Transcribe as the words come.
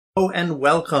Hello and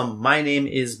welcome. My name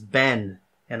is Ben,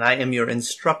 and I am your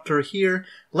instructor here.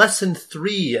 Lesson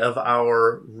 3 of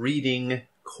our reading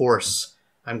course.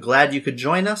 I'm glad you could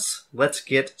join us. Let's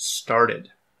get started.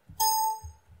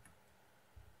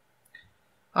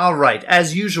 All right,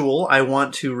 as usual, I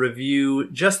want to review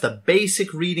just the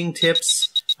basic reading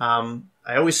tips. I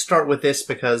always start with this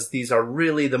because these are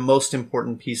really the most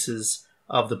important pieces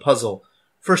of the puzzle.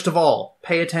 First of all,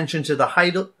 pay attention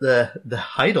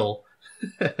to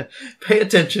Pay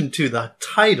attention to the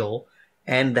title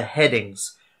and the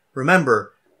headings.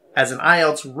 Remember, as an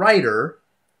IELTS writer,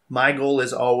 my goal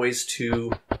is always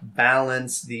to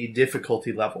balance the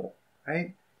difficulty level,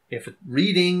 right? If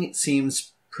reading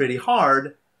seems pretty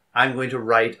hard, I'm going to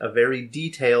write a very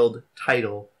detailed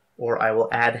title, or I will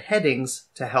add headings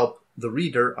to help the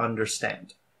reader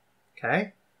understand,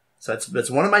 okay? So that's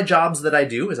one of my jobs that I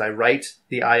do, is I write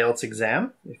the IELTS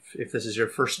exam, if this is your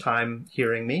first time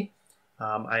hearing me.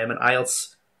 I am an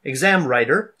IELTS exam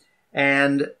writer,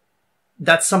 and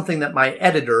that's something that my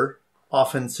editor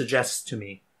often suggests to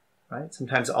me, right?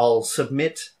 Sometimes I'll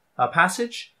submit a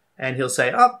passage, and he'll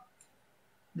say, oh,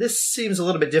 this seems a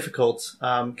little bit difficult.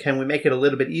 Can we make it a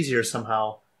little bit easier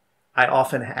somehow? I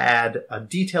often add a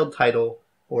detailed title,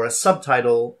 or a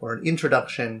subtitle, or an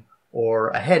introduction, or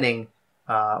a heading,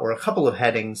 or a couple of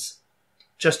headings,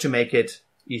 just to make it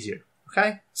easier,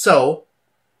 okay? So,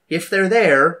 if they're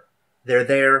there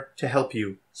to help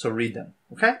you, so read them,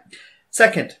 okay?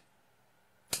 Second,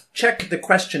 check the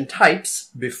question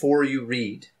types before you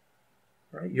read.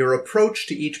 Right? Your approach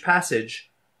to each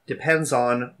passage depends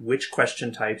on which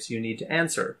question types you need to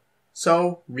answer,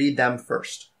 so read them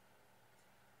first.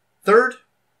 Third,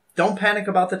 don't panic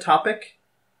about the topic.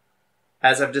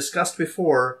 As I've discussed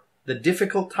before, the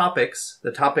difficult topics,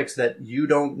 the topics that you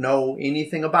don't know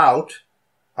anything about,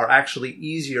 are actually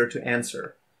easier to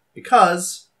answer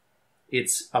because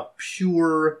it's a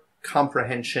pure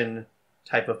comprehension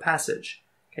type of passage.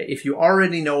 Okay? If you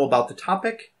already know about the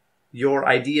topic, your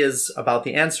ideas about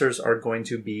the answers are going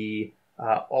to be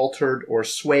altered or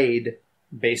swayed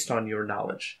based on your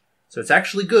knowledge. So it's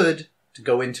actually good to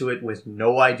go into it with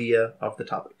no idea of the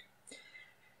topic.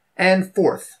 And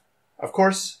fourth, of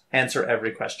course, answer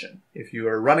every question. If you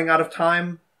are running out of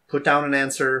time, put down an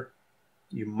answer.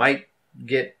 You might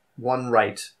get one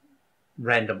right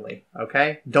randomly,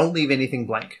 okay? Don't leave anything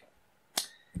blank.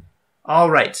 All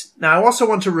right. Now, I also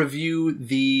want to review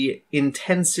the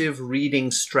intensive reading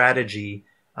strategy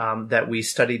that we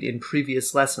studied in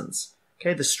previous lessons.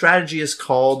 Okay, the strategy is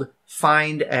called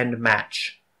find and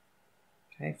match.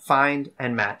 Okay, find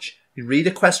and match. You read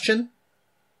a question,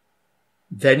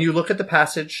 then you look at the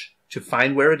passage to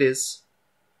find where it is,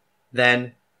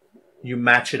 then you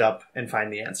match it up and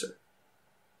find the answer.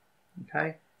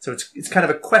 Okay? So it's kind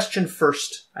of a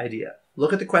question-first idea.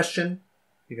 Look at the question.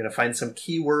 You're going to find some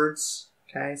keywords,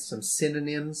 okay, some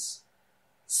synonyms.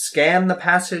 Scan the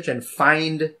passage and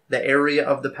find the area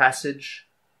of the passage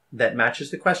that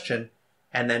matches the question,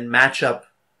 and then match up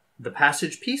the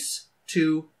passage piece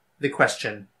to the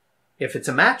question. If it's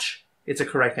a match, it's a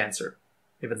correct answer.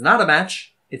 If it's not a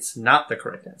match, it's not the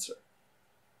correct answer.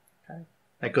 Okay?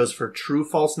 That goes for true,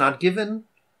 false, not given.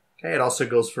 Okay? It also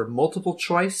goes for multiple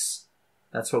choice.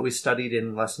 That's what we studied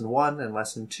in lesson 1 and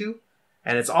lesson 2.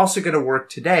 And it's also going to work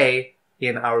today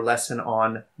in our lesson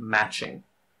on matching.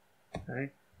 Okay?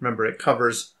 Remember, it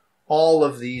covers all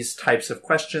of these types of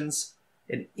questions.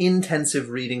 An intensive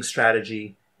reading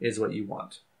strategy is what you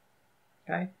want.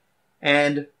 Okay?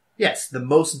 And yes, the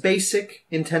most basic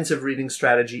intensive reading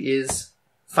strategy is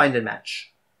find and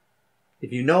match.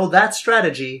 If you know that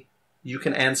strategy, you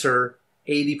can answer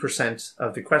 80%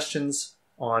 of the questions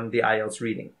on the IELTS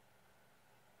reading.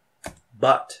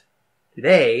 But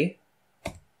today,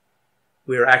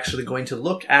 we're actually going to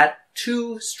look at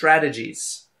 2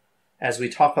 strategies as we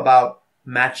talk about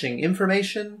matching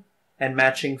information and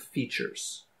matching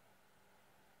features.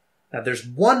 Now, there's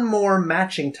one more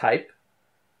matching type,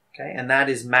 okay, and that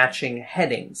is matching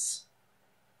headings.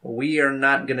 We are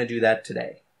not going to do that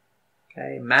today.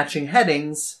 Okay, matching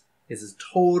headings is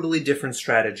a totally different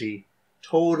strategy,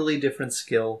 totally different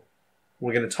skill.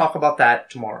 We're going to talk about that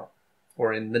tomorrow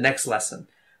or in the next lesson.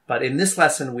 But in this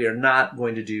lesson, we are not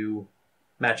going to do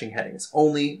matching headings,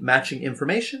 only matching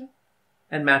information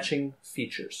and matching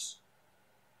features.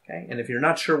 Okay, and if you're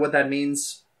not sure what that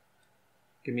means,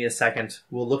 give me a second.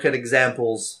 We'll look at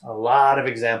examples, a lot of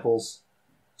examples,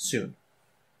 soon.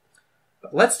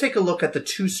 But let's take a look at the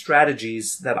 2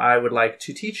 strategies that I would like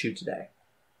to teach you today.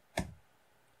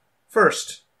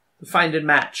 First, the find and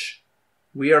match.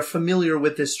 We are familiar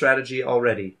with this strategy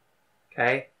already.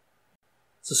 Okay?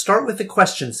 So start with the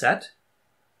question set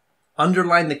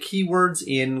underline the keywords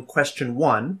in question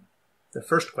 1, the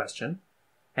first question,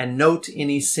 and note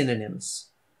any synonyms.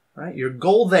 Right? Your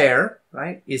goal there,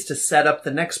 right, is to set up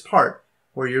the next part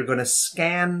where you're going to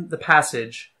scan the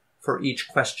passage for each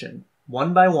question,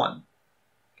 one by one.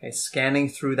 Okay, scanning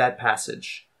through that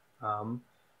passage,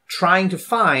 trying to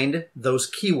find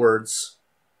those keywords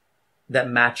that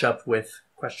match up with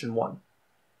question 1.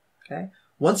 Okay,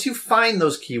 once you find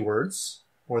those keywords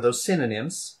or those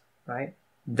synonyms, right,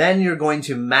 then you're going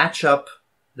to match up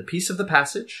the piece of the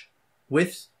passage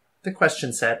with the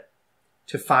question set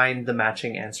to find the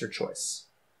matching answer choice.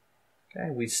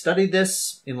 Okay, we studied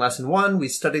this in lesson 1. We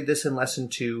studied this in lesson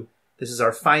 2. This is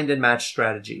our find and match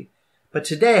strategy. But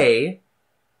today,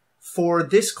 for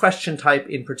this question type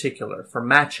in particular, for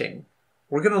matching,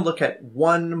 we're going to look at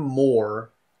one more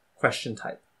question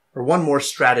type, or one more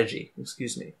strategy,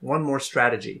 one more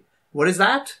strategy. What is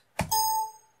that?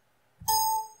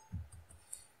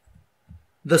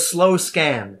 The slow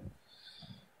scan.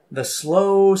 The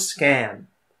slow scan.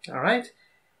 All right?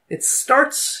 It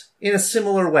starts in a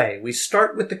similar way. We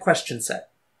start with the question set.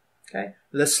 Okay?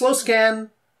 The slow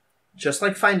scan, just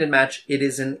like find and match, it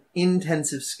is an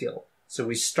intensive skill. So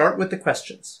we start with the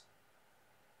questions.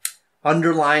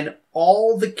 Underline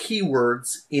all the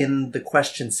keywords in the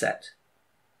question set.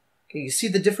 Okay, you see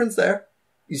the difference there?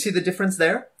 You see the difference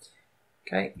there?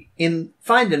 Okay. In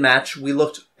find and match, we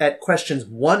looked at questions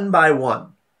one by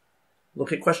one.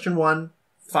 Look at question 1,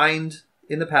 find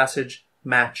in the passage,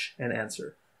 match, and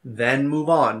answer. Then move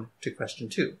on to question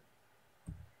 2.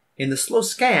 In the slow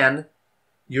scan,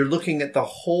 you're looking at the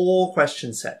whole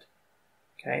question set.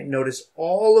 Okay, notice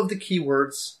all of the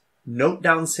keywords, note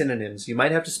down synonyms. You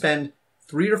might have to spend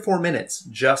 3 or 4 minutes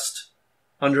just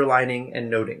underlining and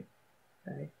noting.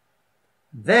 Okay?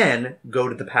 Then go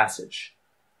to the passage.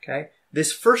 Okay?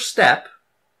 This first step,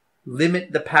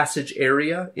 limit the passage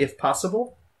area if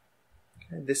possible.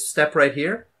 Okay? This step right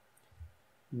here,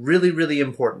 really, really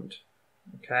important.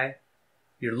 Okay?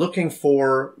 You're looking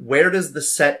for where does the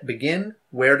set begin?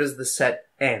 Where does the set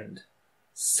end?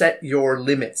 Set your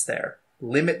limits there.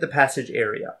 Limit the passage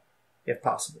area, if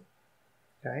possible.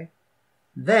 Okay?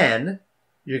 Then,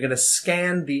 you're going to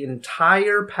scan the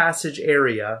entire passage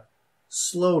area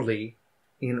slowly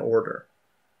in order.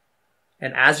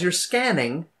 And as you're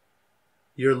scanning,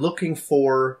 you're looking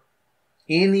for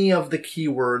any of the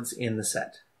keywords in the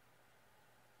set.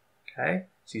 Okay?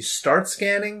 So you start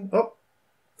scanning,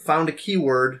 found a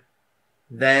keyword,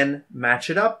 then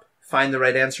match it up, find the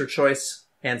right answer choice,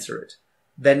 answer it.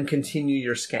 Then continue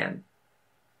your scan.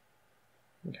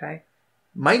 Okay?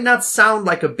 Might not sound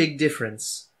like a big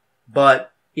difference,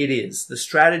 but it is. The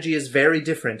strategy is very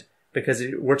different because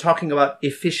we're talking about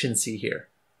efficiency here.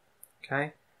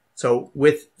 Okay? So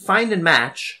with find and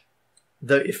match,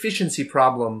 the efficiency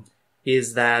problem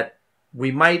is that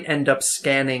we might end up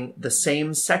scanning the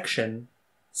same section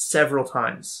several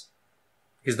times.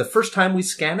 Because the first time we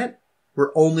scan it,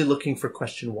 we're only looking for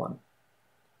question 1.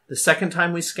 The second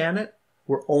time we scan it,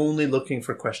 we're only looking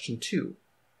for question 2.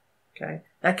 Okay?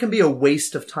 That can be a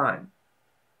waste of time.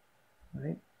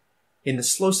 Right? In the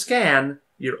slow scan,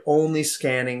 you're only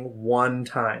scanning one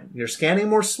time. You're scanning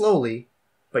more slowly,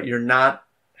 but you're not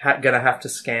going to have to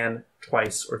scan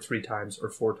twice or 3 times or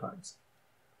 4 times.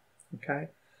 Okay?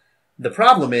 The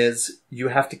problem is you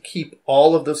have to keep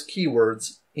all of those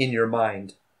keywords in your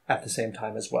mind at the same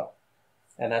time as well.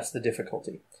 And that's the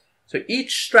difficulty. So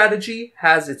each strategy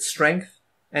has its strength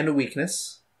and a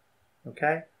weakness.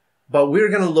 Okay? But we're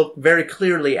going to look very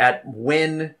clearly at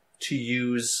when to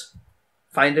use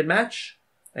find and match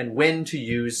and when to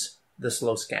use the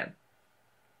slow scan.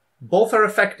 Both are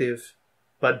effective,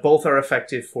 but both are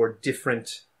effective for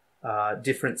different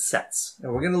sets.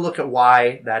 And we're going to look at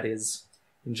why that is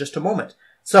in just a moment.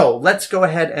 So let's go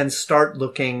ahead and start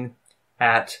looking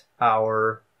at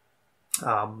our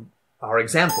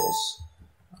examples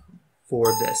for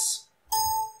this.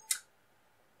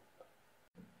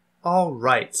 All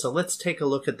right, so let's take a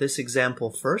look at this example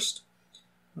first.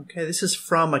 Okay, this is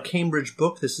from a Cambridge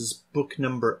book. This is book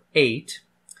number 8.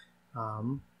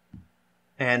 And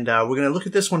we're going to look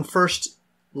at this one first.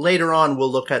 Later on,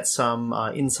 we'll look at some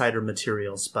insider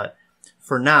materials. But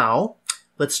for now,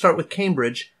 let's start with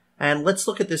Cambridge, and let's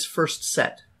look at this first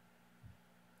set.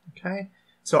 Okay,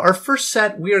 so our first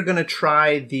set, we are going to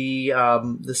try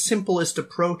the simplest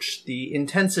approach, the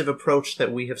intensive approach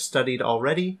that we have studied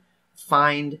already,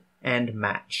 find and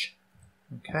match.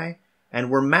 Okay, and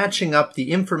we're matching up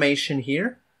the information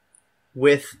here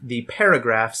with the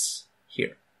paragraphs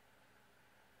here.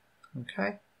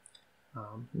 Okay,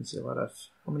 you see a lot of,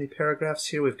 how many paragraphs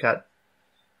here? We've got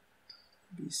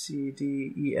B, C,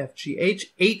 D, E, F, G,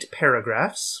 H. 8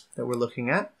 paragraphs that we're looking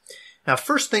at. Now,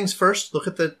 first things first, look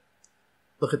at the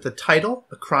title,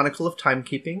 A Chronicle of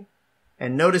Timekeeping,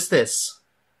 and notice this,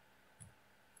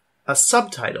 a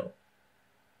subtitle.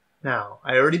 Now,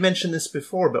 I already mentioned this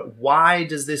before, but why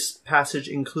does this passage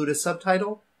include a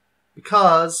subtitle?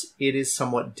 Because it is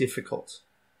somewhat difficult.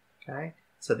 Okay?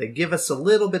 So they give us a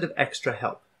little bit of extra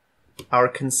help. Our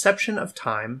conception of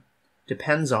time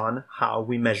depends on how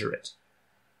we measure it.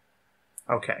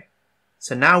 Okay.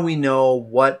 So now we know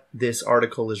what this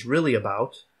article is really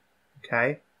about.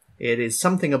 Okay? It is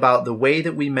something about the way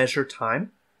that we measure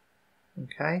time.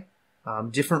 Okay?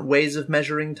 Different ways of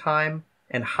measuring time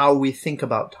and how we think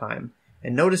about time.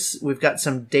 And notice we've got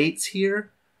some dates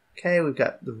here. Okay, we've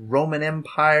got the Roman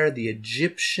Empire, the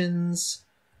Egyptians,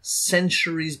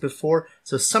 centuries before.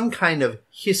 So some kind of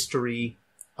history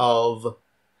of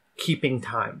keeping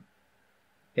time,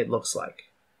 it looks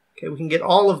like. Okay, we can get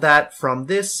all of that from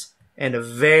this and a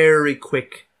very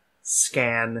quick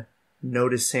scan,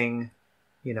 noticing,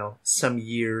 some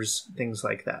years, things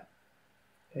like that.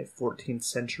 Okay, 14th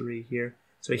century here.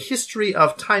 So a history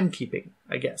of timekeeping,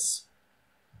 I guess.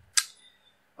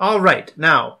 All right,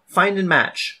 now, find and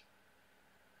match.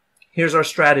 Here's our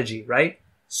strategy, right?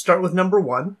 Start with number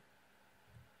 1.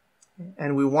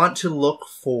 And we want to look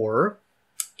for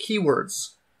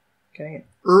keywords. Okay,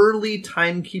 early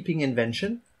timekeeping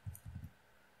invention.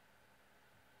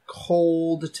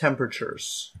 Cold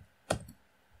temperatures.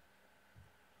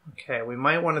 Okay, we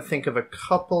might want to think of a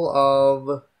couple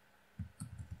of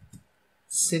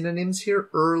synonyms here.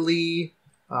 Early,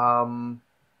 would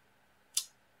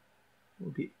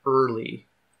be early.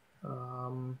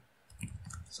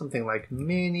 Something like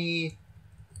many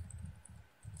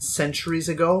centuries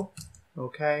ago.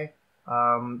 Okay.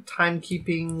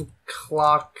 Timekeeping,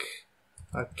 clock,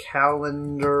 a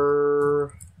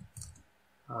calendar,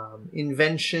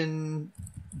 invention,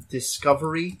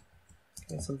 discovery.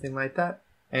 Okay, something like that.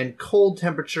 And cold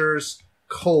temperatures,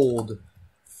 cold,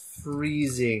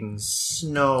 freezing,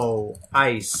 snow,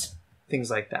 ice, things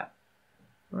like that.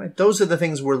 All right, those are the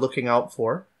things we're looking out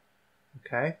for.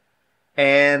 Okay.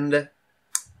 And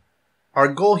our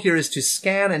goal here is to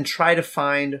scan and try to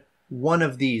find one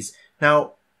of these.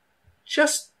 Now,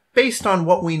 just based on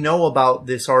what we know about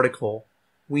this article,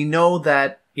 we know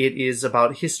that it is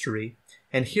about history,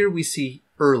 and here we see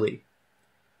early.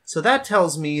 So that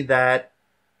tells me that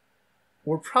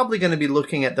we're probably going to be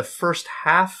looking at the first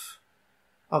half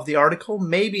of the article,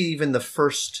 maybe even the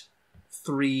first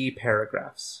 3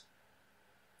 paragraphs.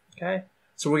 Okay?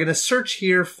 So we're going to search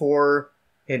here for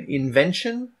an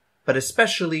invention, but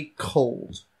especially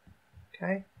cold.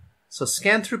 Okay? So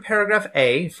scan through paragraph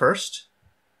A first.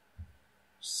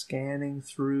 Scanning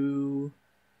through.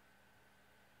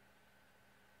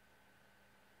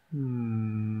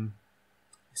 I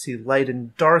see light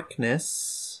and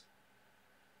darkness.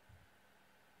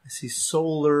 I see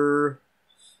solar.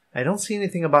 I don't see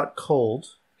anything about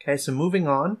cold. Okay, so moving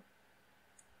on.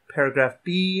 Paragraph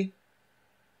B.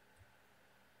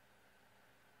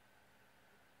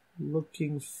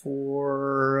 Looking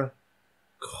for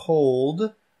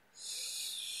cold.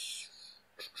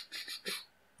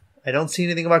 I don't see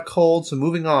anything about cold, so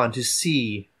moving on to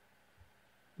C.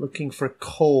 Looking for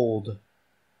cold.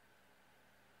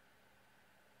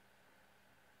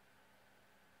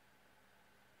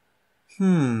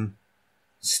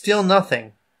 Still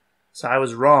nothing. So I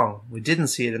was wrong. We didn't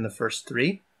see it in the first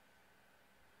 3.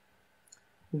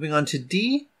 Moving on to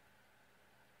D.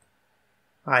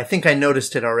 I think I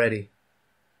noticed it already.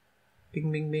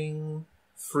 Bing, bing, bing.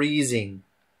 Freezing.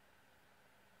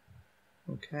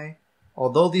 Okay.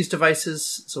 Although these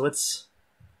devices, so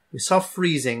we saw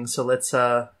freezing, so let's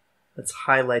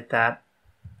highlight that.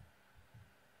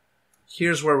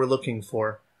 Here's where we're looking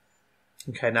for.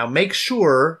 Okay, now make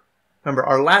sure, remember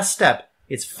our last step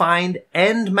is find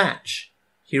and match.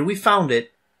 Here we found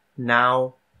it,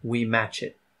 now we match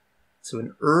it. So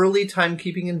an early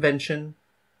timekeeping invention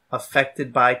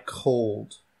affected by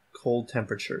cold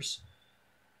temperatures.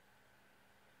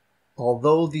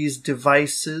 Although these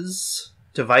device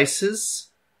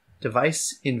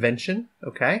invention,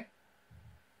 okay,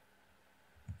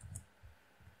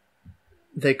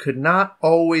 they could not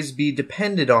always be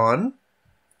depended on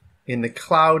in the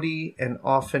cloudy and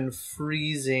often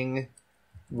freezing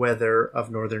weather of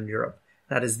Northern Europe.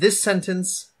 Now, does this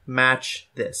sentence match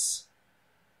this?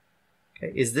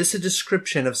 Okay, is this a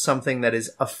description of something that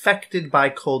is affected by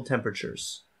cold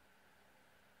temperatures?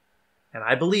 And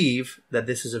I believe that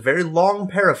this is a very long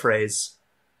paraphrase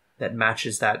that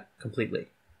matches that completely.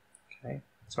 Okay,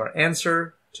 so our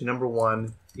answer to number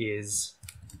 1 is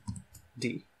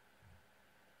D.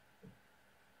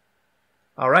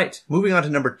 All right, moving on to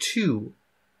number 2.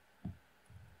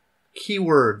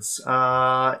 Keywords,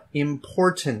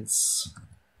 importance,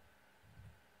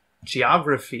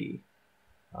 geography,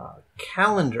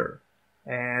 calendar,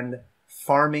 and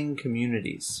farming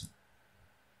communities.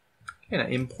 Okay, now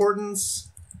importance,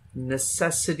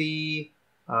 necessity,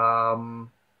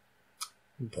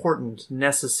 important,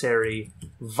 necessary,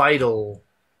 vital,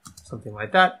 something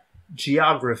like that.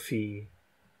 Geography.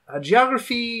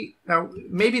 Geography, now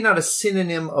maybe not a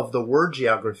synonym of the word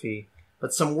geography,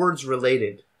 but some words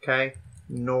related, okay?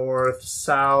 North,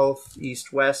 south,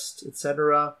 east, west,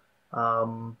 etc.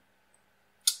 What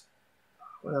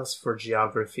else for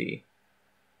geography?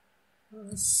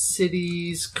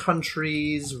 Cities,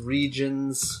 countries,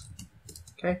 regions.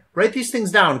 Okay, write these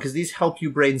things down because these help you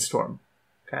brainstorm.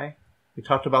 Okay, we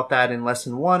talked about that in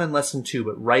lesson 1 and lesson 2,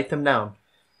 but write them down.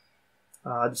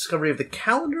 Discovery of the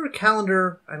calendar.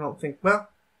 Calendar, I don't think, well,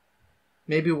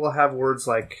 maybe we'll have words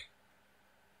like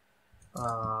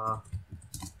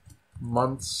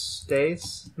months,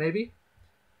 days, maybe.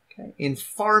 Okay, in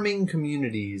farming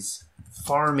communities,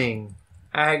 farming,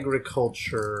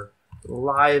 agriculture,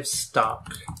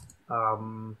 livestock,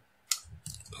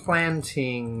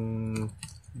 planting,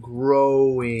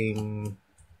 growing,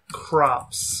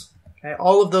 crops. Okay?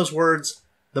 All of those words,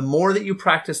 the more that you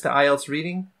practice the IELTS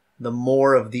reading, the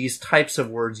more of these types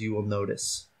of words you will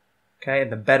notice. Okay,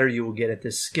 and the better you will get at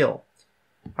this skill.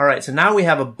 All right, so now we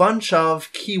have a bunch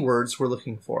of keywords we're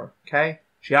looking for. Okay,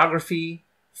 geography,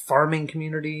 farming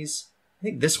communities. I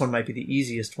think this one might be the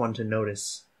easiest one to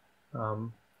notice.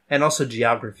 And also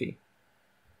geography.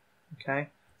 Okay,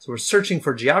 so we're searching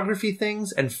for geography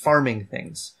things and farming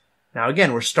things. Now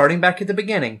again, we're starting back at the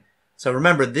beginning. So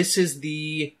remember, this is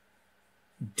the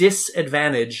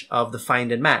disadvantage of the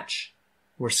find and match.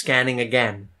 We're scanning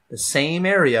again. The same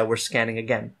area, we're scanning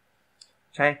again.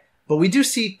 Okay, but we do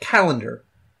see calendar.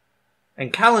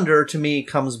 And calendar to me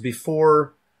comes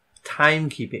before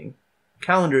timekeeping.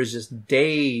 Calendar is just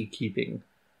day keeping.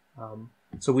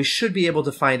 So we should be able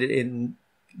to find it in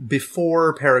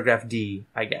before paragraph D,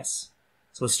 I guess.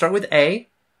 So let's start with A.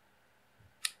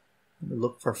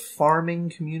 Look for farming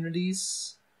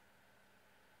communities.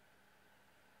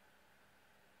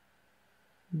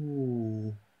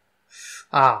 Ooh.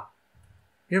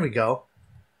 Here we go.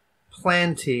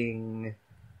 Planting,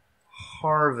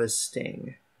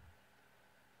 harvesting.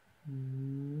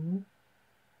 You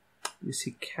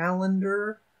see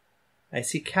calendar? I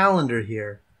see calendar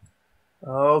here.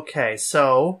 Okay,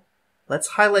 so let's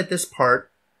highlight this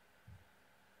part.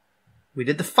 We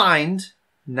did the find,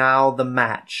 now the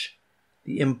match.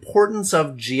 The importance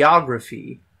of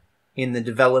geography in the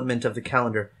development of the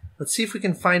calendar. Let's see if we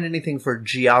can find anything for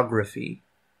geography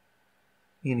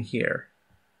in here.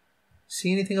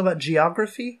 See anything about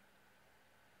geography?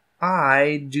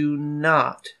 I do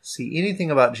not see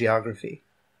anything about geography.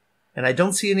 And I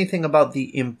don't see anything about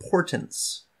the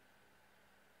importance.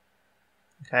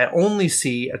 Okay, I only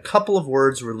see a couple of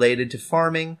words related to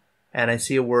farming, and I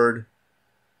see a word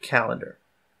calendar.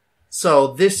 So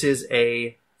this is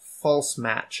a false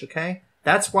match, okay?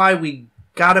 That's why we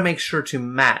gotta make sure to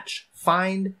match.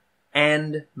 Find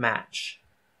and match.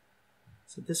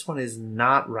 So this one is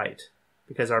not right,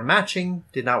 because our matching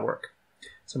did not work.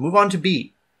 So move on to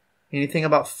B. Anything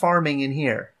about farming in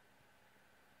here?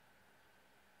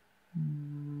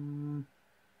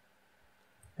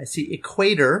 I see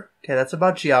equator. Okay, that's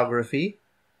about geography.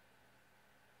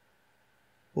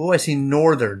 Oh, I see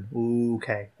northern. Ooh,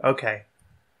 okay, okay.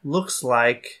 Looks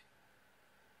like...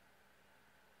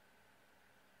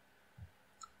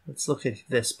 Let's look at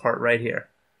this part right here.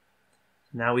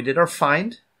 Now we did our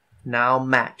find. Now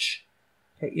match.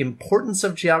 Okay, importance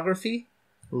of geography.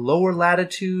 Lower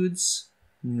latitudes.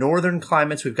 Northern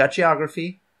climates. We've got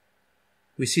geography.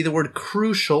 We see the word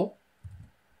crucial.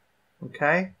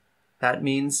 Okay. That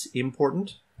means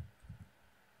important.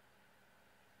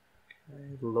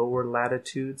 Okay. Lower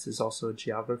latitudes is also a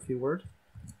geography word.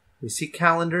 We see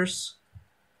calendars.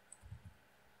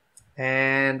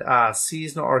 And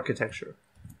seasonal architecture.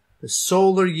 The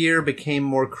solar year became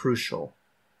more crucial.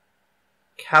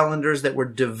 Calendars that were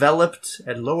developed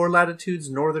at lower latitudes,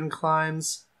 northern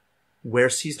climes, where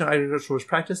seasonal agriculture was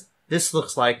practiced. This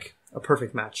looks like a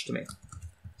perfect match to me.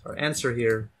 So our answer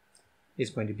here is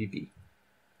going to be B.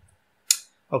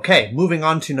 Okay, moving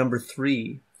on to number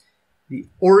 3. The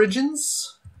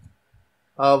origins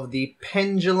of the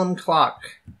pendulum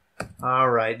clock. All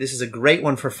right, this is a great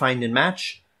one for find and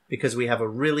match because we have a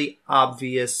really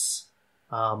obvious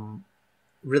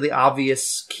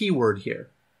keyword here.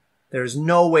 There's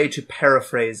no way to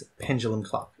paraphrase pendulum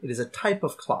clock. It is a type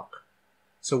of clock.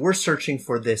 So we're searching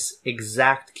for this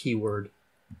exact keyword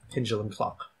pendulum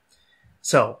clock.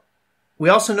 So we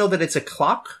also know that it's a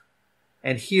clock,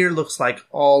 and here looks like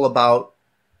all about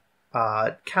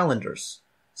calendars.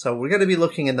 So we're going to be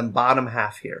looking in the bottom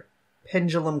half here.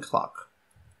 Pendulum clock.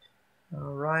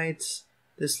 All right.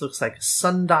 This looks like a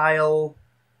sundial.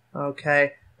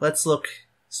 Okay. Let's look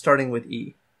starting with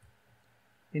E.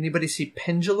 Anybody see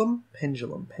pendulum?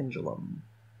 Pendulum, pendulum.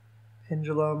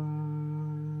 Pendulum.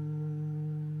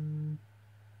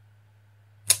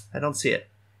 I don't see it.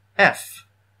 F.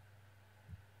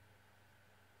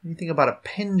 Anything about a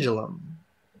pendulum?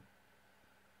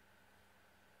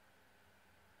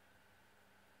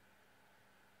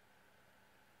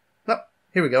 Oh,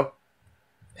 here we go.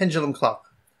 Pendulum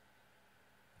clock.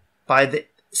 By the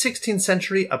 16th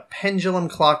century, a pendulum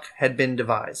clock had been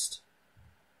devised.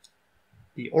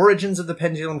 The origins of the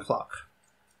pendulum clock.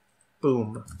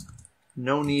 Boom.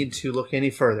 No need to look any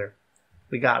further.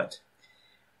 We got it.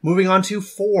 Moving on to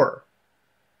 4.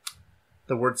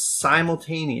 The word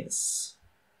simultaneous.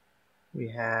 We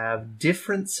have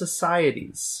different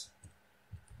societies.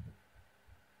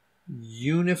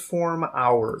 Uniform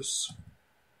hours.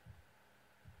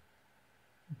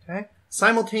 Okay.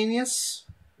 Simultaneous.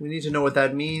 We need to know what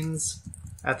that means.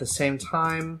 At the same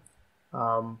time,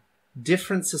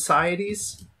 different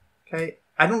societies. Okay.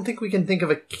 I don't think we can think of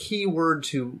a keyword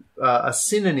to a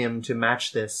synonym to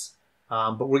match this,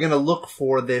 but we're going to look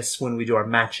for this when we do our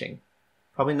matching.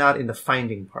 Probably not in the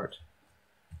finding part.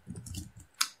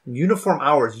 Uniform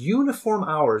hours. Uniform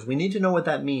hours. We need to know what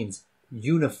that means.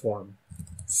 Uniform.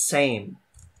 Same.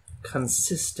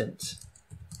 Consistent.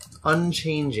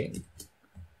 Unchanging.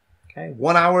 Okay.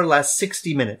 1 hour lasts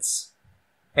 60 minutes.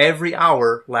 Every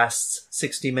hour lasts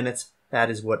 60 minutes. That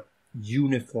is what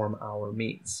uniform hour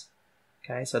means.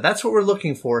 Okay. So that's what we're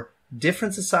looking for.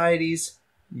 Different societies,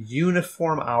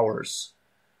 uniform hours.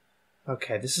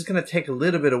 Okay. This is going to take a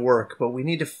little bit of work, but we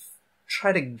need to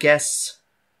try to guess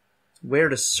where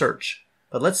to search.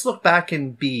 But let's look back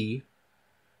in B.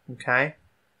 Okay.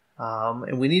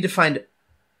 And we need to find,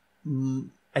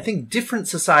 I think different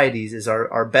societies is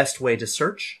our best way to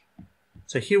search.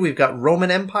 So here we've got Roman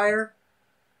Empire.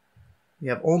 We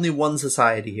have only one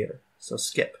society here. So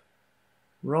skip.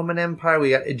 Roman Empire.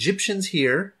 We got Egyptians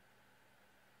here.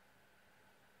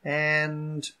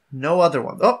 And no other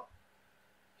one. Oh!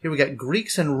 Here we got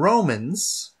Greeks and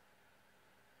Romans.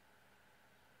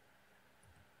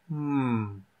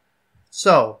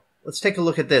 So, let's take a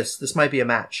look at this. This might be a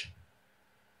match.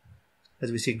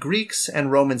 As we see Greeks and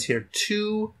Romans here.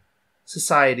 2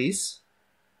 societies.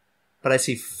 But I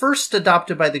see first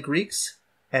adopted by the Greeks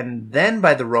and then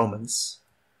by the Romans.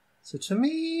 So to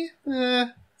me,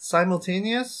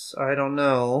 simultaneous? I don't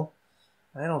know.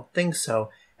 I don't think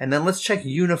so. And then let's check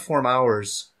uniform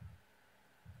hours.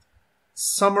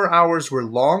 Summer hours were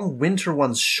long, winter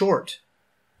ones short.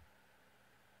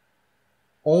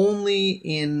 Only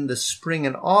in the spring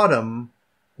and autumn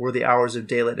were the hours of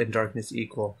daylight and darkness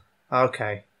equal.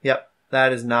 Okay. Yep.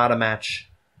 That is not a match.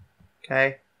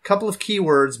 Okay. Couple of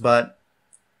keywords, but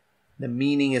the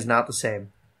meaning is not the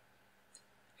same.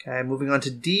 Okay, moving on to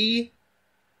D.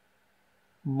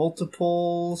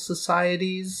 Multiple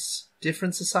societies?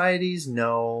 Different societies?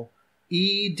 No.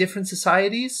 E, different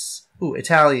societies? Ooh,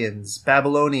 Italians,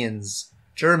 Babylonians,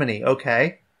 Germany.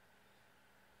 Okay.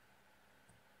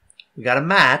 We got a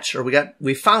match, or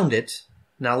we found it.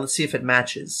 Now let's see if it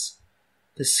matches.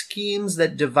 The schemes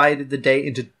that divided the day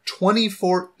into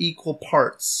 24 equal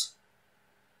parts.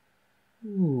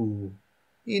 Ooh,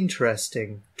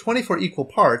 interesting. 24 equal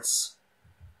parts.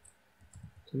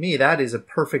 To me, that is a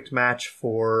perfect match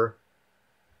for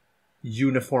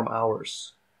uniform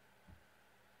hours.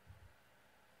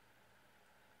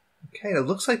 Okay, it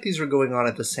looks like these are going on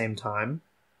at the same time.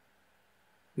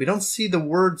 We don't see the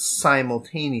word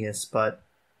simultaneous, but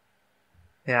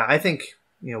yeah, I think,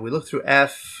 we look through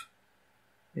F,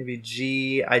 maybe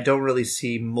G. I don't really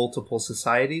see multiple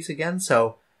societies again,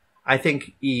 so I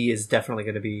think E is definitely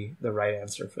going to be the right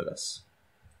answer for this.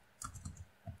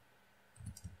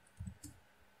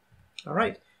 All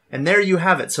right. And there you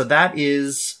have it. So that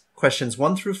is questions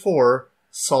 1 through 4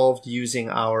 solved using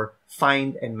our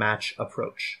find and match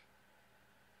approach.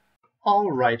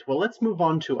 All right. Well, let's move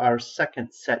on to our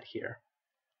second set here,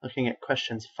 looking at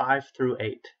questions 5 through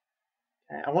 8.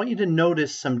 Okay, I want you to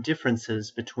notice some differences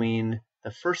between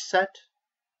the first set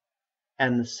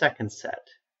and the second set.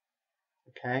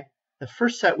 Okay. The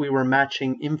first set we were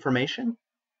matching information.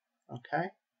 Okay.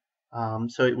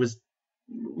 So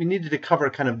we needed to cover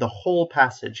kind of the whole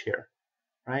passage here,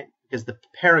 right? Because the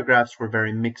paragraphs were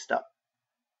very mixed up.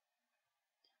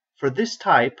 For this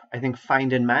type, I think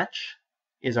find and match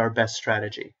is our best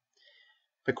strategy.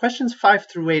 But questions 5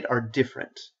 through 8 are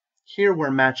different. Here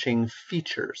we're matching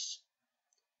features.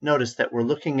 Notice that we're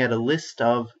looking at a list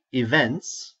of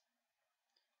events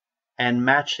and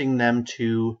matching them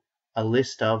to a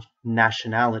list of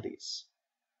nationalities,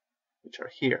 which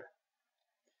are here.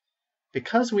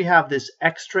 Because we have this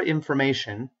extra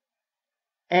information,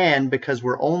 and because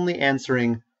we're only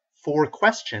answering 4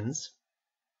 questions,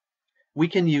 we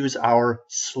can use our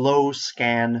slow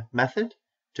scan method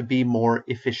to be more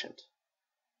efficient.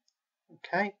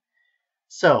 Okay,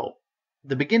 so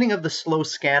the beginning of the slow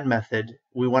scan method,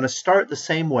 we want to start the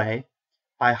same way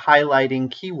by highlighting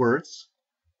keywords,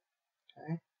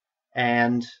 okay,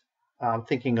 and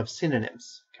thinking of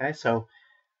synonyms. Okay, so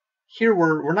here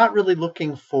we're not really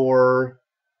looking for,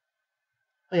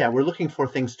 we're looking for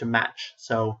things to match.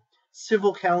 So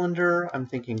civil calendar, I'm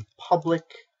thinking public,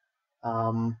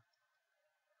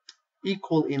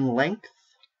 equal in length.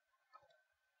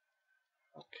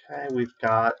 Okay, we've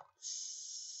got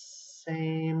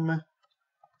same,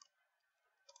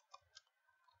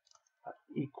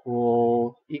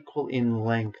 equal in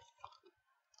length,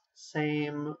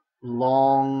 same,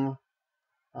 long.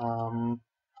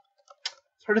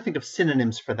 It's hard to think of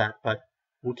synonyms for that, but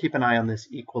we'll keep an eye on this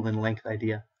equal in length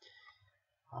idea.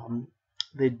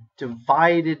 They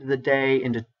divided the day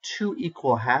into 2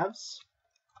 equal halves.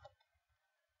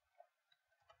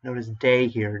 Notice day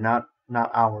here, not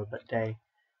hour, but day.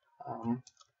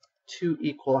 2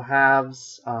 equal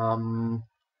halves.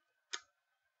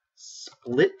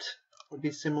 Split would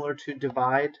be similar to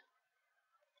divide.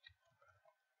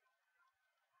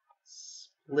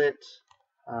 Split,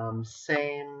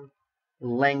 same,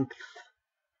 length,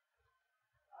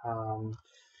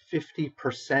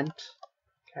 50%.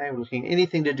 Okay, we're looking at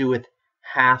anything to do with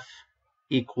half,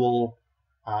 equal,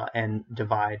 and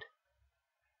divide.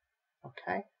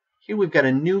 Okay, here we've got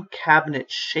a new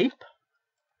cabinet shape,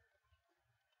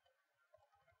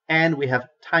 and we have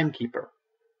timekeeper.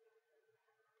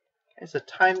 Okay, so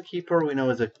timekeeper we know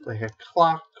is like a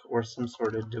clock or some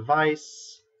sort of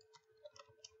device.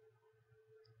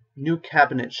 New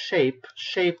cabinet shape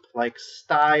like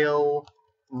style,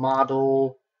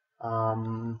 model,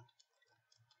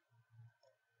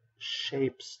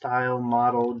 shape, style,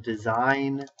 model,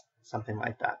 design, something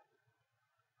like that.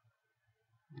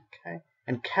 Okay,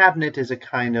 and cabinet is a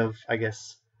kind of, I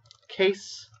guess,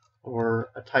 case or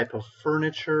a type of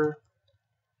furniture.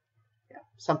 Yeah,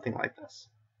 something like this.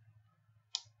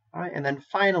 All right, and then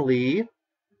finally,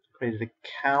 created a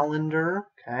calendar,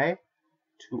 okay,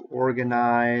 to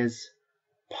organize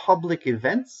public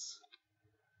events.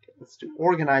 Okay, let's do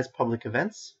organize public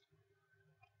events.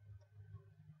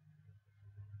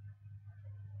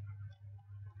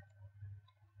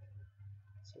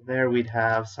 There we'd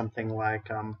have something like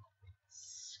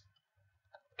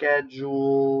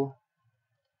schedule,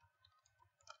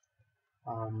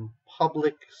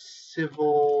 public,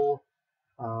 civil,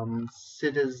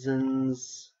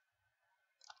 citizens,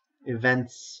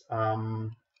 events,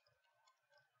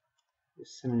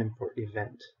 synonym for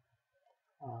event.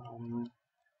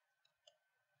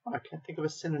 I can't think of a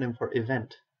synonym for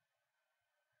event.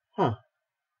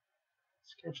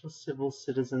 Schedule, civil,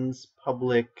 citizens,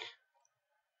 public,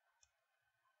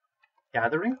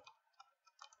 gathering.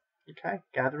 Okay,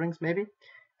 gatherings maybe.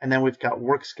 And then we've got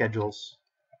work schedules.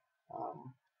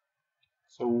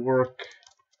 So work,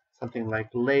 something like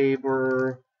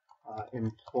labor,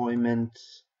 employment,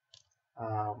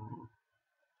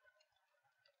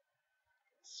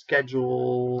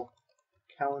 schedule,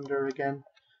 calendar again.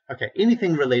 Okay,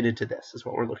 anything related to this is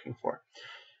what we're looking for.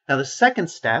 Now the second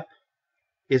step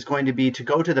is going to be to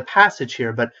go to the passage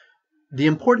here, but the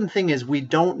important thing is we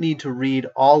don't need to read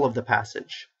all of the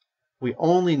passage. We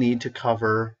only need to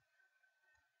cover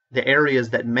the areas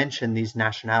that mention these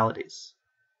nationalities.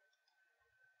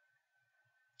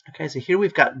 Okay, so here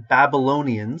we've got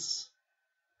Babylonians.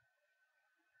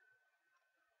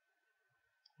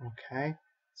 Okay,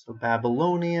 so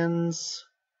Babylonians,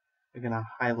 we're going to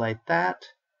highlight that.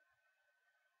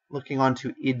 Looking on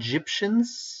to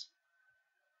Egyptians.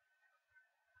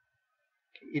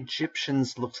 Okay,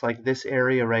 Egyptians looks like this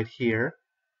area right here.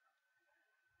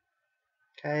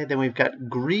 Okay, then we've got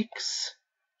Greeks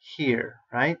here,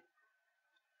 right?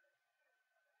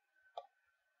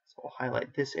 So we'll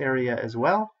highlight this area as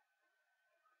well.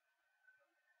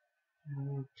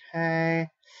 Okay,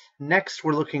 next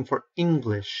we're looking for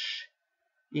English.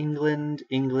 England,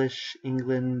 English,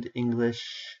 England,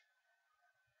 English.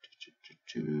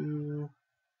 Here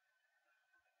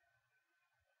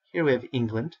we have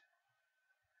England.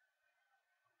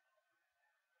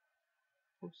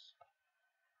 Oops.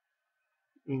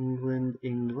 England,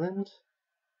 England.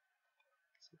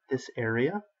 So this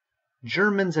area.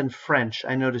 Germans and French.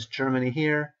 I noticed Germany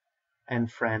here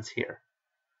and France here.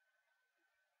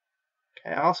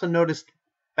 Okay, I also noticed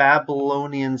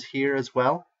Babylonians here as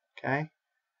well. Okay.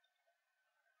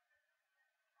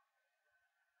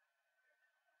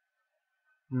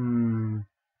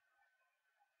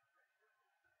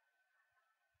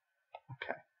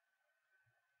 Okay.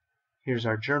 Here's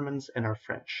our Germans and our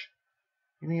French.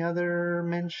 Any other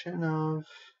mention of...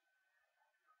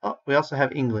 Oh, we also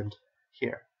have England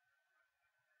here.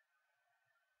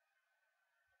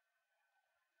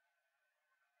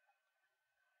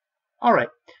 All right,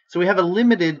 so we have a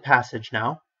limited passage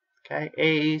now. Okay,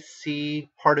 A,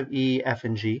 C, part of E, F,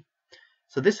 and G.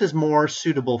 So this is more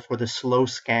suitable for the slow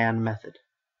scan method.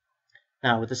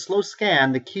 Now, with the slow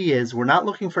scan, the key is we're not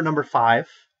looking for number 5.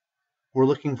 We're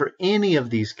looking for any of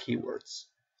these keywords.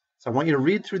 So I want you to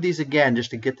read through these again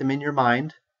just to get them in your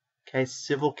mind. Okay,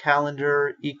 civil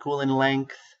calendar, equal in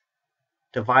length,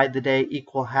 divide the day,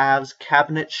 equal halves,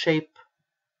 cabinet shape,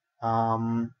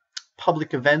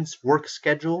 public events, work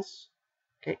schedules.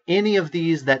 Okay, any of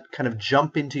these that kind of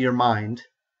jump into your mind,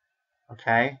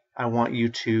 okay, I want you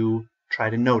to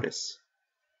try to notice.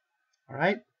 All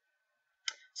right?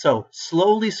 So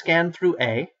slowly scan through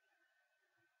A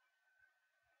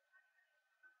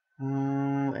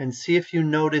and see if you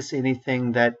notice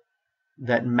anything that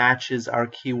matches our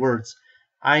keywords.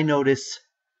 I notice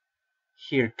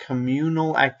here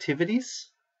communal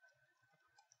activities.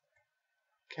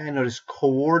 Okay, I notice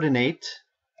coordinate.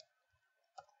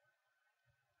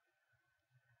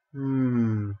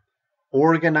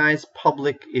 Organize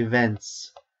public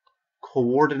events.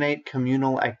 Coordinate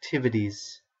communal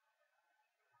activities.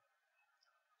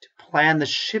 To plan the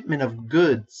shipment of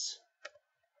goods.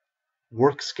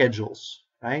 Work schedules,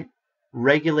 right?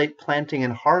 Regulate planting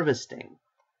and harvesting.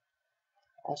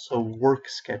 Also work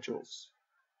schedules.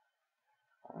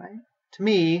 All right. To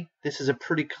me, this is a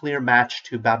pretty clear match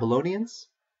to Babylonians.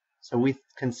 So we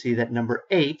can see that number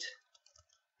 8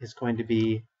 is going to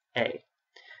be A.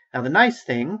 Now the nice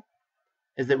thing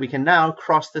is that we can now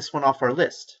cross this one off our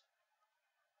list.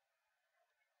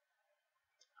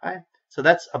 Okay? So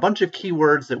that's a bunch of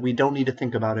keywords that we don't need to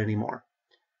think about anymore.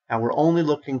 Now we're only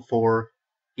looking for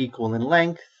equal in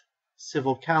length,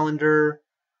 civil calendar,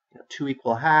 2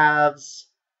 equal halves,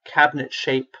 cabinet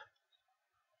shape,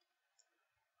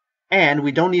 and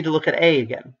we don't need to look at A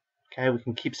again. Okay, we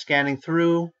can keep scanning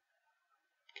through.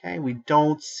 Okay, we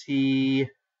don't see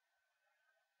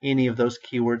any of those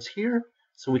keywords here,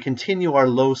 so we continue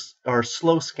our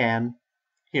slow scan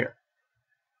here.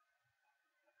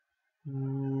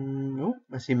 Nope,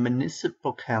 I see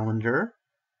municipal calendar.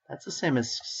 That's the same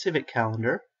as civic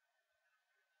calendar.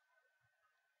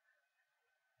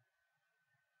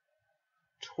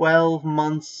 12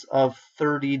 months of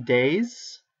 30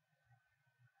 days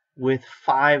with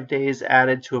 5 days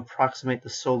added to approximate the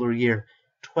solar year.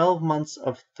 12 months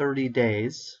of 30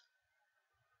 days.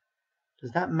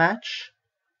 Does that match?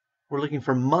 We're looking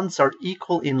for months are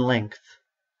equal in length.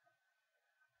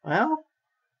 Well,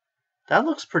 that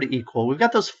looks pretty equal. We've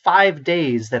got those 5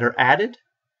 days that are added,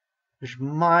 which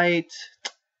might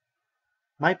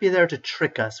be there to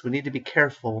trick us. We need to be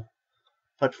careful.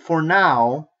 But for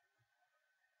now,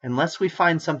 unless we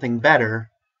find something better,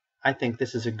 I think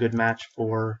this is a good match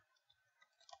for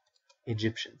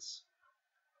Egyptians.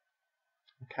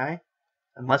 Okay?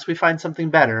 Unless we find something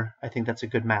better, I think that's a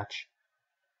good match.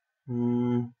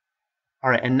 All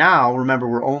right, and now, remember,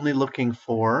 we're only looking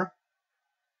for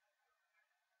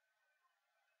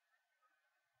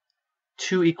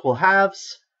 2 equal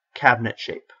halves, cabinet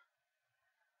shape.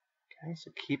 Okay,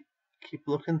 so keep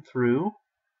looking through.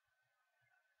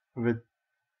 Remember,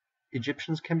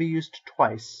 Egyptians can be used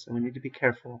twice, and we need to be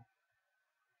careful.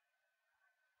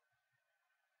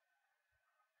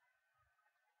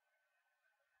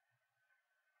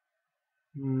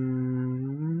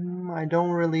 I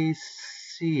don't really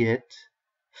see it.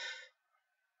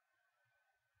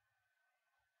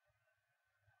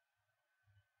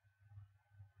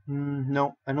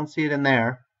 No, I don't see it in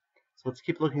there. So let's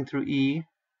keep looking through E.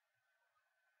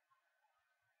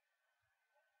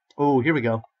 Oh, here we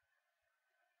go.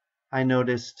 I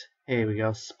noticed, here we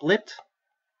go, split.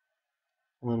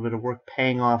 A little bit of work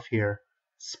paying off here.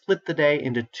 Split the day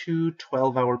into 2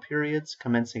 12-hour periods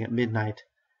commencing at midnight.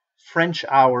 French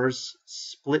hours,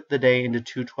 split the day into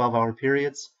 2 12-hour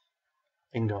periods.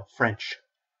 Bingo, French.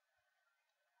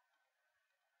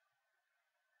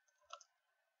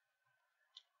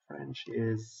 French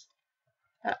is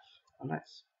F. Oh,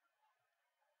 nice.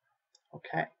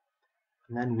 Okay,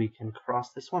 and then we can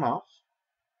cross this one off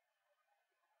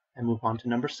and move on to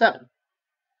number 7.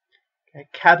 Okay,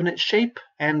 cabinet shape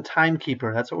and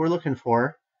timekeeper. That's what we're looking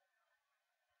for.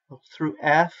 Look through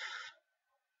F.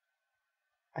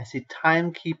 I see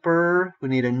timekeeper. We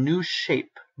need a new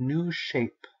shape. New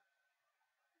shape.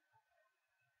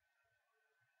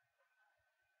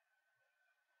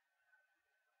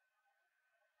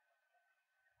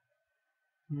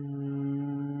 I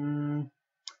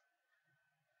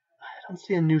don't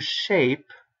see a new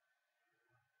shape.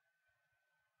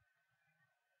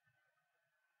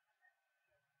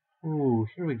 Ooh,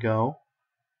 here we go.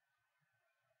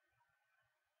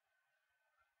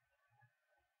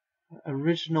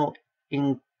 Original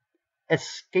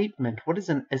escapement. What is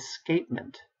an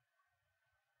escapement?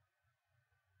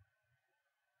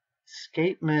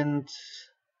 Escapement.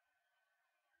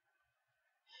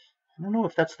 I don't know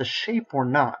if that's the shape or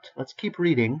not. Let's keep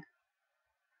reading.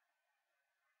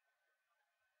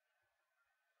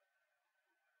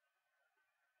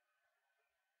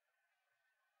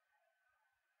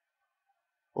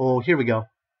 Oh, here we go.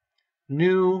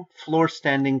 New floor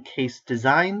standing case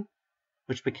design,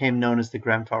 which became known as the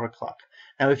grandfather clock.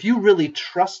 Now, if you really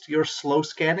trust your slow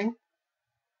scanning,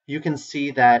 you can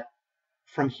see that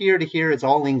from here to here is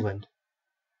all England.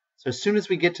 So as soon as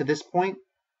we get to this point,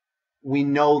 we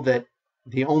know that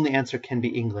the only answer can be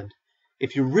England.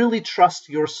 If you really trust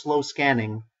your slow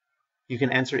scanning, you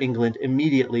can answer England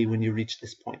immediately when you reach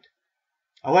this point.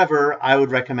 However, I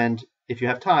would recommend, if you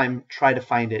have time, try to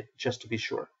find it just to be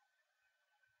sure.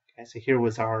 Okay, so here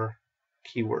was our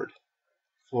keyword,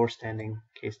 floor standing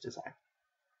case design.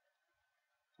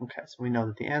 Okay, so we know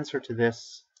that the answer to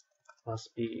this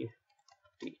must be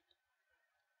D.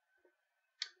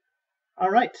 All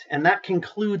right, and that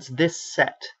concludes this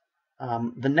set.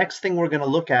 The next thing we're going to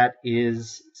look at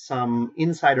is some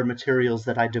insider materials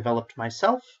that I developed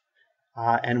myself,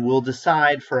 and we'll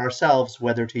decide for ourselves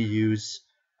whether to use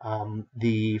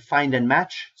the find and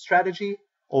match strategy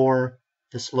or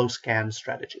the slow scan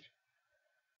strategy.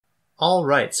 All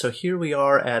right, so here we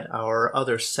are at our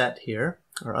other set here,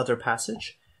 our other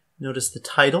passage. Notice the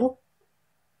title,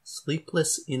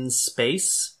 Sleepless in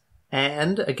Space,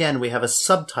 and again we have a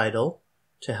subtitle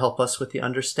to help us with the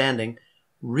understanding.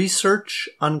 Research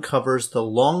uncovers the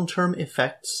long-term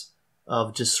effects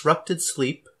of disrupted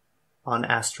sleep on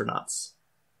astronauts.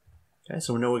 Okay,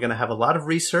 so we know we're going to have a lot of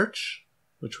research,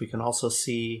 which we can also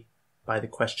see by the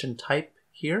question type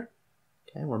here.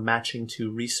 Okay, we're matching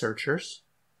to researchers.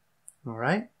 All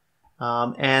right.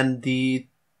 And the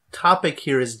topic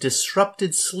here is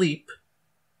disrupted sleep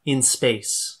in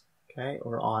space, okay,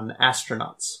 or on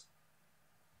astronauts.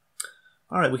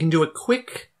 All right, we can do a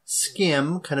quick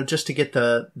skim, kind of just to get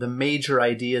the major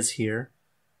ideas here.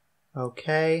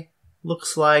 Okay,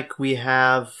 looks like we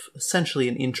have essentially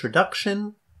an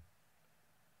introduction.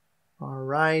 All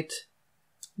right,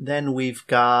 then we've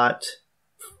got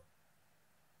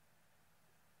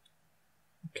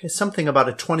something about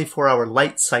a 24-hour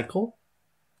light cycle.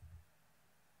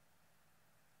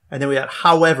 And then we got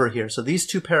however here. So these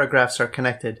two paragraphs are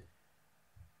connected.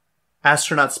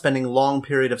 Astronauts spending long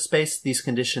period of space, these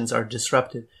conditions are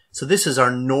disrupted. So this is our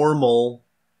normal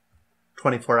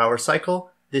 24-hour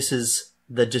cycle. This is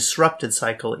the disrupted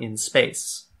cycle in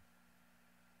space.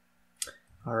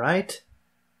 All right.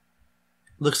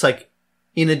 Looks like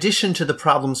in addition to the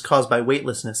problems caused by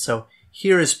weightlessness, so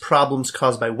here is problems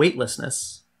caused by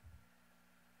weightlessness.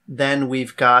 Then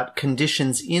we've got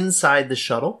conditions inside the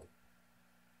shuttle.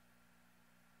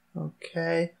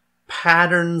 Okay.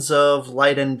 Patterns of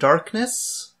light and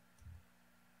darkness.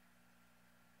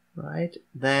 Right.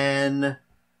 Then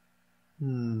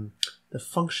the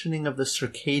functioning of the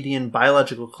circadian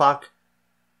biological clock.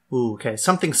 Ooh, okay.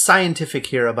 Something scientific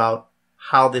here about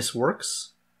how this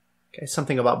works. Okay.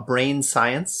 Something about brain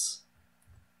science.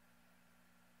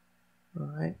 All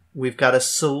right. We've got a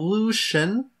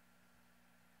solution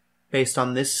based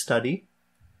on this study.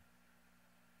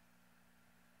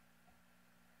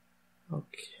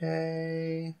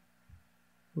 Okay.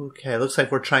 Okay, looks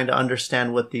like we're trying to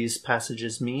understand what these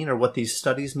passages mean or what these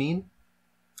studies mean.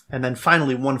 And then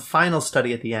finally, one final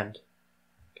study at the end.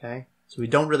 Okay, so we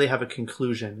don't really have a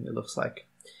conclusion, it looks like.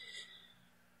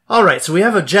 All right, so we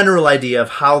have a general idea of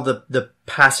how the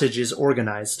passage is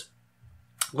organized.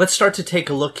 Let's start to take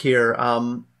a look here.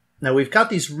 Now we've got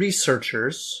these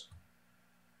researchers.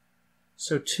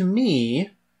 So to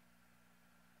me,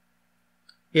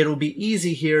 it'll be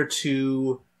easy here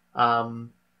to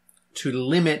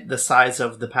limit the size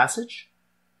of the passage,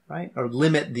 right? Or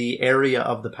limit the area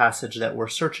of the passage that we're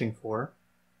searching for.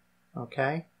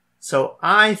 Okay. So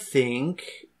I think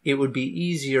it would be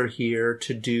easier here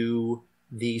to do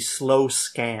the slow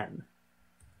scan.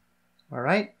 All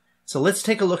right. So let's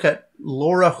take a look at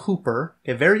Laura Hooper.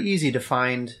 Okay. Very easy to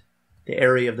find the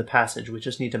area of the passage. We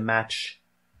just need to match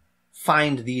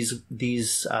find these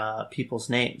people's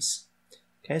names.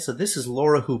 Okay, so this is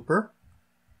Laura Hooper.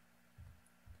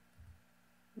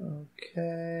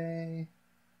 Okay.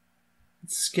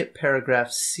 Let's skip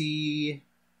paragraph C.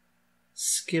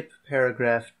 Skip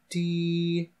paragraph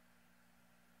D.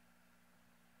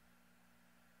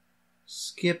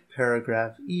 Skip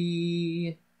paragraph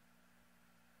E.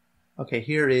 Okay,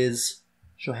 here is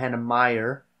Johanna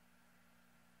Meyer.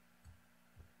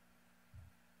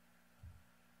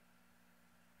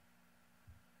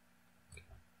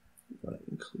 I'm going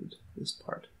to include this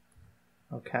part.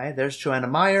 Okay, there's Johanna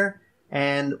Meyer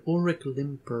and Ulrich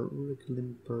Limper.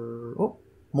 Oh,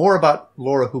 more about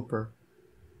Laura Hooper.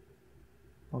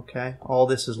 Okay, all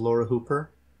this is Laura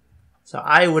Hooper. So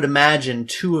I would imagine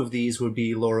 2 of these would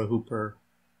be Laura Hooper,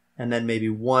 and then maybe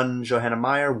 1 Johanna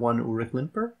Meyer, 1 Ulrich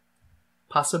Limper,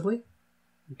 possibly.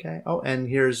 Okay. Oh, and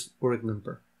here's Ulrich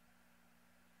Limper.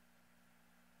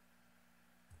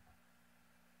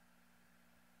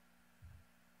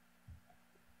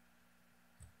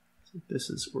 So this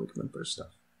is Ulrich Limper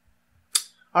stuff.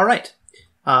 All right.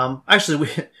 Actually,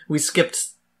 we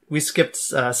skipped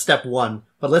step 1,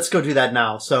 but let's go do that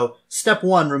now. So step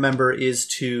 1, remember, is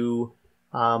to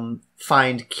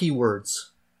find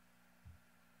keywords.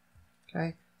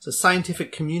 Okay. So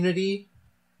scientific community.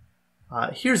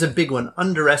 Here's a big one,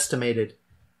 underestimated.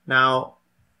 Now,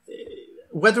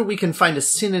 whether we can find a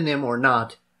synonym or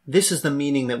not, this is the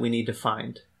meaning that we need to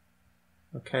find.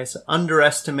 Okay, so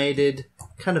underestimated,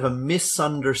 kind of a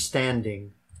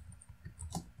misunderstanding.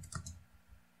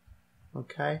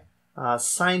 Okay,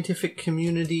 scientific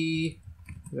community,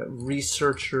 we got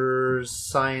researchers,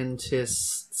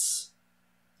 scientists.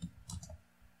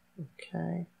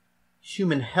 Okay,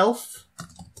 human health.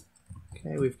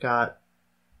 Okay, we've got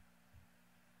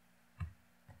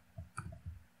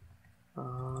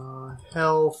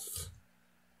health,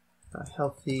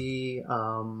 healthy,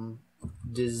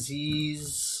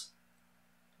 disease,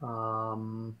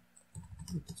 that's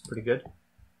pretty good.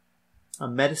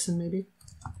 Medicine, maybe.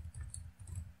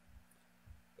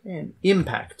 And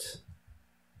impact.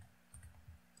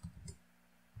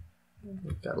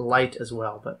 We've got light as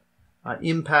well, but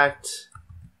impact,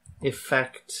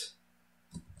 effect,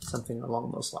 something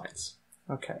along those lines.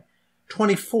 Okay.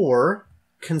 24,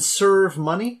 conserve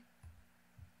money.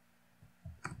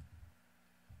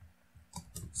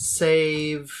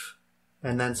 Save,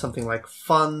 and then something like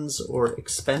funds or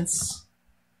expense.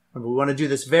 Remember, we want to do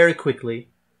this very quickly.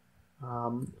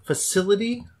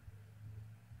 Facility,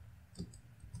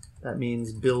 that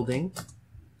means building,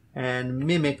 and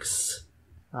mimics,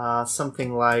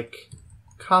 something like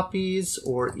copies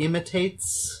or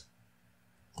imitates.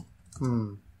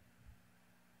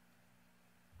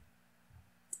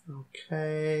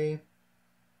 Okay.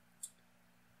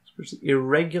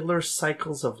 Irregular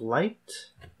cycles of light.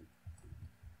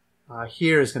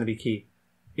 Here is going to be key.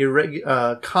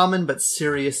 Common but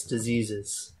serious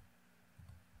diseases.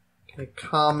 Okay,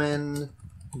 common,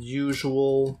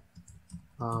 usual,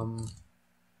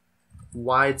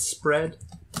 widespread,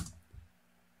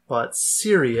 but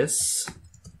serious,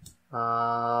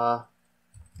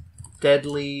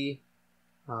 deadly,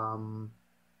 let's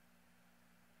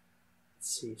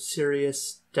see,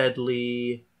 serious,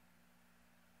 deadly,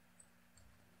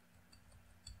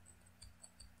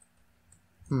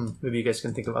 maybe you guys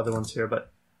can think of other ones here,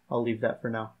 but I'll leave that for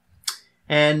now.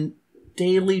 And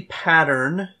daily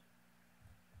pattern.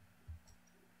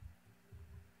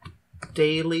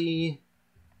 Daily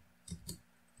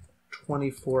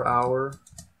 24-hour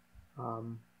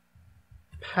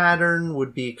pattern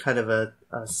would be kind of a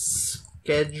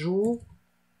schedule,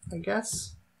 I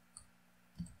guess,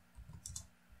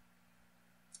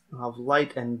 of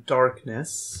light and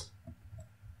darkness.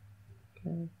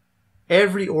 Okay.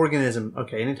 Every organism,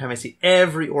 okay, anytime I see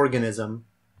every organism,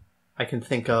 I can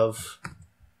think of,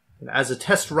 as a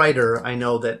test writer, I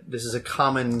know that this is a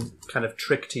common kind of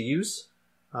trick to use.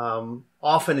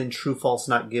 Often in true, false,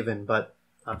 not given, but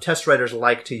test writers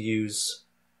like to use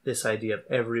this idea of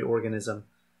every organism.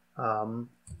 All,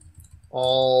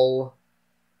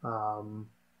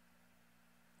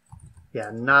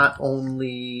 not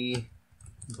only,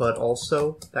 but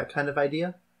also, that kind of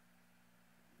idea.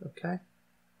 Okay.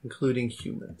 Including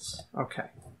humans. Okay.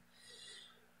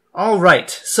 All right.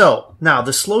 So now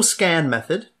the slow scan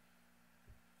method.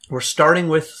 We're starting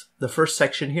with the first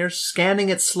section here, scanning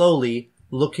it slowly,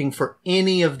 looking for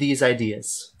any of these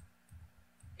ideas.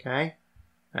 Okay.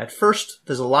 At first,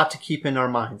 there's a lot to keep in our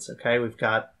minds. Okay. We've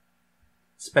got,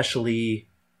 especially,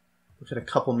 look at a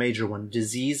couple major ones.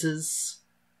 Diseases.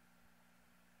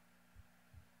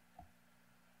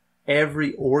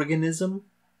 Every organism.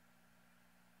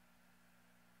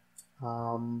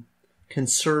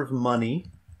 conserve money,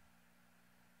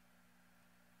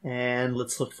 and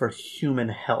let's look for human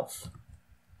health.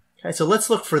 Okay, so let's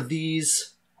look for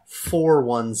these 4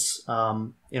 ones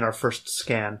in our first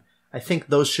scan. I think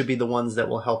those should be the ones that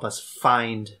will help us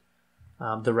find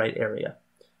the right area.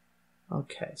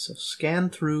 Okay, so scan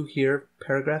through here,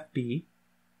 paragraph B.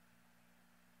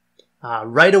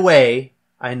 Right away,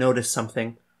 I noticed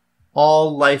something.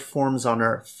 All life forms on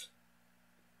Earth.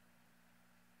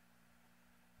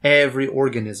 Every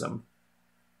organism.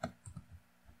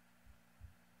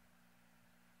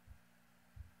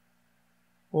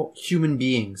 Oh, human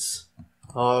beings.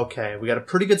 Okay, we got a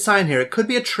pretty good sign here. It could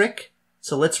be a trick,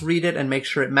 so let's read it and make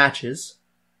sure it matches.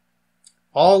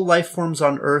 All life forms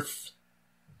on Earth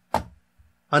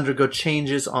undergo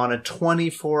changes on a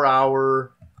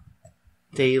 24-hour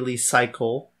daily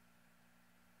cycle.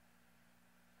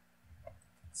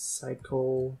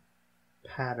 Cycle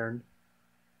pattern.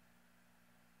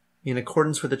 In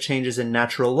accordance with the changes in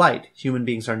natural light. Human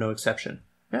beings are no exception.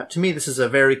 Yeah, to me, this is a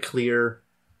very clear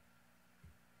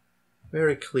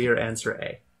answer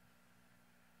A.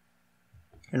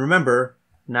 And remember,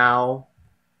 now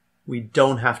we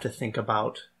don't have to think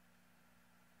about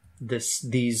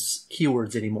these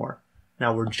keywords anymore.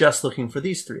 Now we're just looking for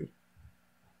these 3.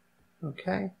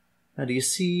 Okay. Now do you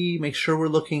see, make sure we're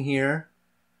looking here.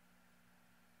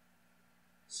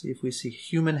 See if we see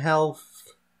human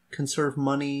health, conserve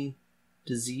money,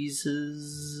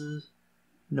 diseases.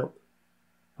 Nope.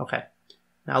 Okay.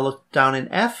 Now look down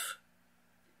in F.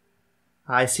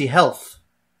 I see health.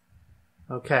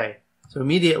 Okay. So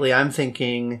immediately I'm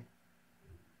thinking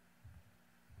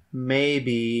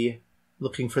maybe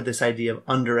looking for this idea of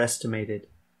underestimated.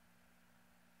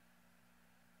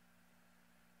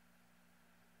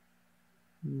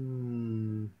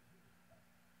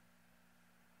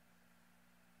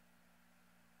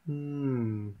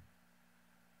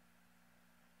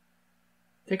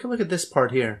 Take a look at this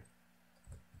part here.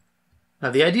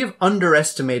 Now, the idea of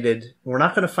underestimated, we're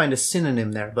not going to find a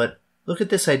synonym there, but look at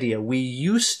this idea. We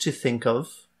used to think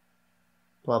of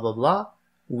blah, blah, blah.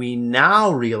 We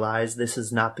now realize this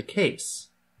is not the case.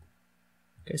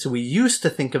 Okay, so we used to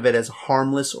think of it as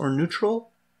harmless or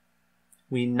neutral.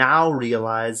 We now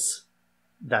realize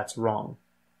that's wrong.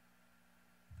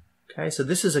 Okay, so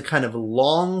this is a kind of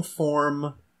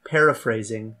long-form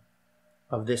paraphrasing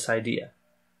of this idea.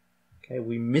 Okay,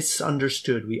 we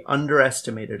misunderstood. We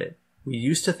underestimated it. We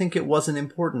used to think it wasn't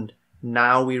important.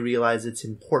 Now we realize it's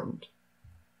important.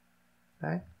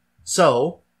 Okay?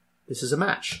 So, this is a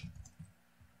match.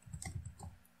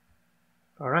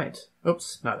 All right.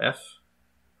 Oops, not F.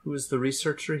 Who is the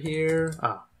researcher here?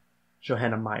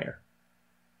 Johanna Meyer.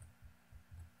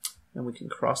 And we can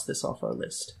cross this off our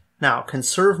list. Now,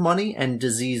 conserve money and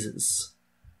diseases.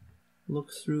 Look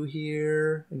through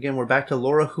here. Again, we're back to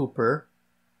Laura Hooper.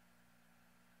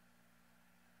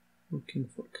 Looking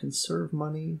for conserve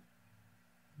money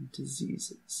and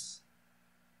diseases.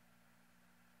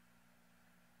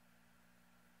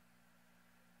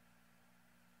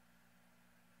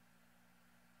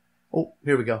 Oh,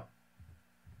 here we go.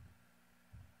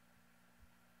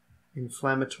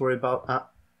 Inflammatory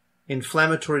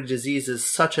diseases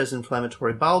such as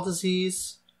inflammatory bowel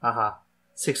disease.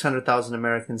 600,000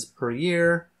 Americans per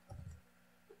year.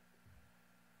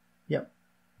 Yep.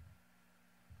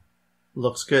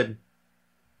 Looks good.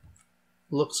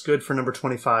 Looks good for number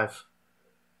 25.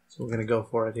 So we're going to go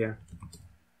for it here.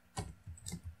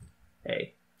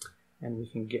 A. And we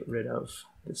can get rid of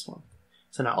this one.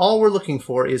 So now all we're looking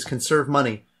for is conserve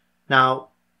money. Now,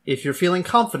 if you're feeling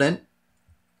confident,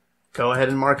 go ahead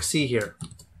and mark C here.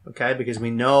 Okay? Because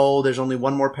we know there's only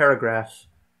one more paragraph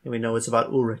and we know it's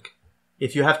about Ulrich.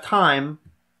 If you have time,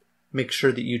 make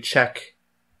sure that you check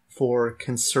for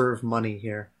conserve money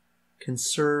here.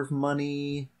 Conserve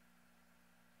money.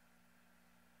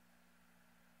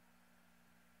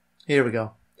 Here we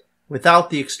go. Without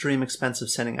the extreme expense of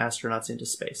sending astronauts into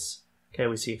space. Okay,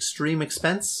 we see extreme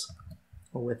expense,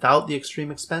 or without the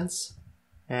extreme expense.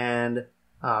 And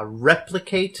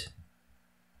replicate.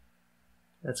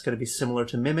 That's going to be similar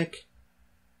to mimic.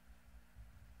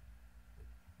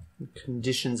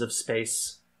 Conditions of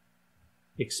space.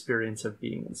 Experience of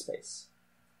being in space.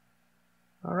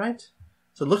 All right.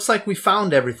 So it looks like we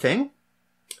found everything.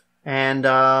 And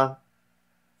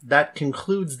that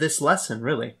concludes this lesson,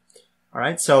 really. All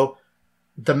right. So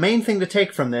the main thing to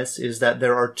take from this is that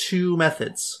there are two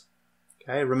methods.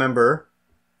 Okay. Remember,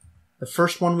 the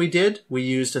first one we did, we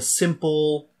used a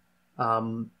simple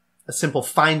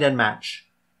find and match.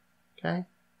 Okay.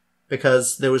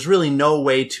 Because there was really no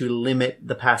way to limit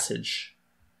the passage.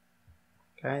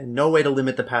 Okay. No way to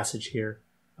limit the passage here.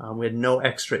 We had no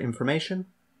extra information.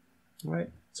 All right.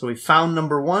 So we found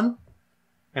number 1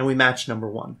 and we matched number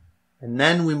 1. And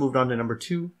then we moved on to number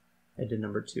 2 and did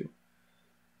number 2.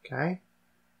 Okay.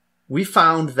 We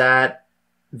found that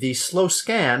the slow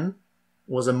scan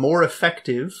was a more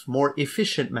effective, more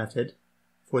efficient method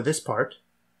for this part.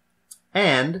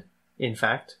 And, in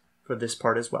fact, for this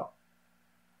part as well.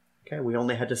 Okay. We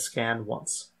only had to scan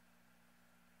once.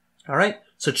 All right.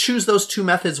 So choose those 2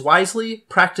 methods wisely.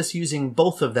 Practice using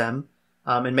both of them.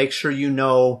 And make sure you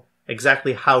know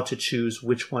exactly how to choose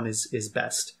which one is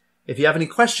best. If you have any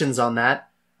questions on that,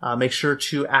 make sure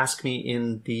to ask me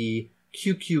in the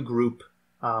QQ group,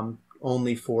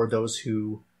 only for those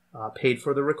who paid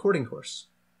for the recording course.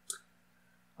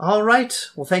 All right.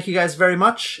 Well, thank you guys very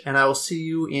much, and I will see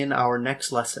you in our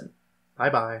next lesson.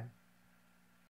 Bye-bye.